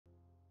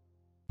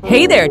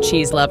Hey there,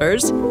 cheese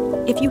lovers!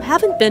 If you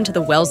haven't been to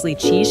the Wellesley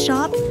cheese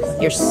shop,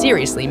 you're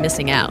seriously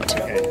missing out.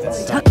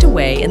 Tucked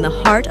away in the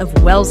heart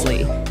of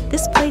Wellesley,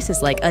 this place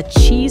is like a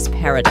cheese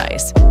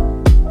paradise.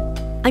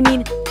 I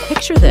mean,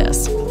 picture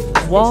this.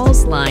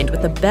 Walls lined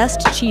with the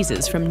best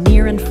cheeses from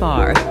near and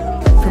far.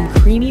 From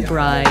creamy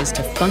bries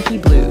to funky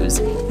blues,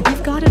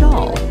 you've got it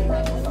all.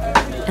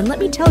 And let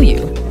me tell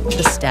you,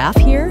 the staff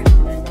here,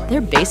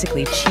 they're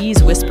basically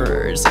cheese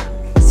whisperers.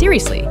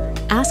 Seriously,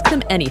 ask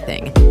them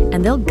anything,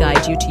 and they'll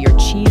guide you to your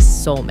cheese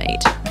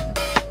soulmate.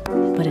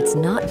 But it's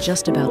not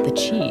just about the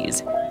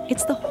cheese,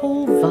 it's the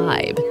whole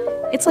vibe.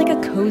 It's like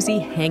a cozy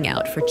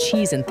hangout for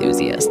cheese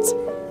enthusiasts.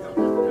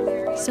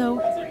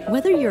 So,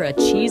 whether you're a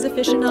cheese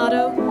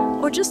aficionado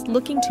or just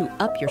looking to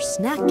up your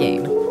snack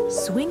game,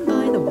 swing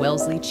by the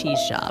Wellesley Cheese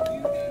Shop.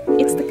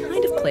 It's the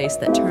kind of place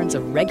that turns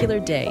a regular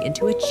day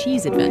into a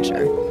cheese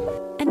adventure.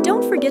 And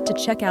don't forget to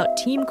check out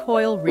Team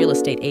Coyle real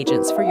estate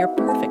agents for your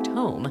perfect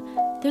home.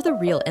 They're the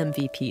real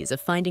MVPs of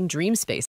finding dream space.